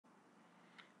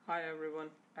Hi everyone,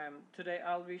 today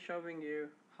I'll be showing you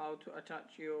how to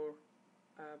attach your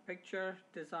picture,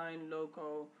 design,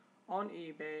 logo on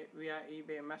eBay via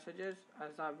eBay messages,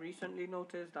 as I've recently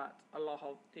noticed that a lot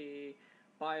of the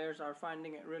buyers are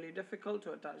finding it really difficult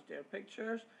to attach their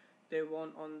pictures. They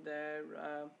want on their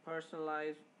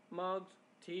personalized mugs,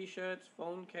 t-shirts,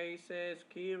 phone cases,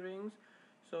 key rings.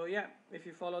 So yeah, if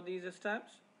you follow these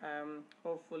steps,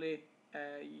 hopefully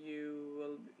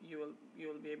you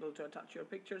will be able to attach your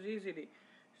pictures easily.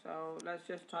 So let's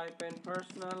just type in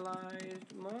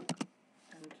personalized mug,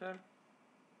 enter.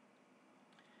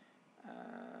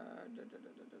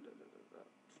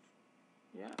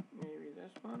 Yeah, maybe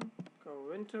this one.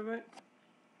 Go into it.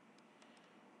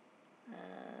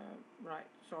 Right,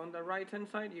 so on the right hand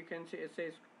side you can see it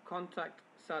says contact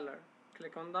seller.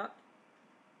 Click on that.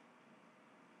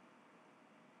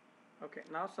 Okay,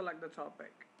 now select the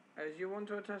topic. As you want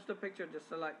to attach the picture, just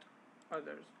select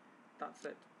others. That's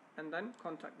it. And then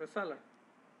contact the seller.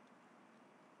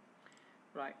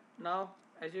 Right, now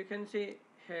as you can see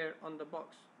here on the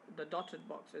box, the dotted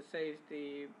box, it says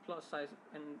the plus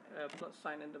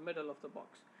sign in the middle of the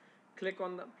box. Click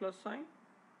on the plus sign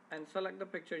and select the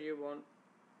picture you want.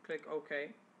 Click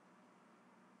OK.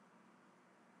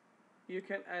 You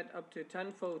can add up to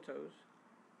 10 photos.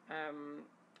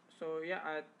 So yeah,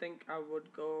 I think I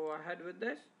would go ahead with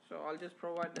this. So I'll just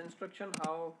provide the instruction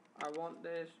how I want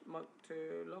this mug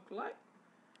to look like,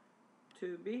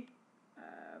 to be.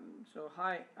 So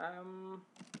hi, I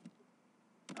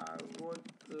would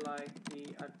like the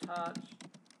attached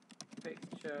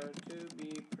picture to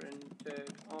be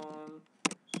printed on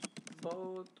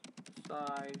both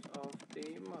sides of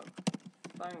the mug.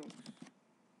 Thanks.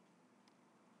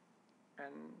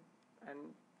 And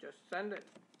just send it.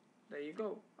 There you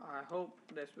go. I hope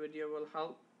this video will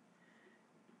help.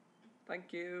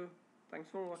 Thank you. Thanks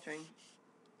for watching.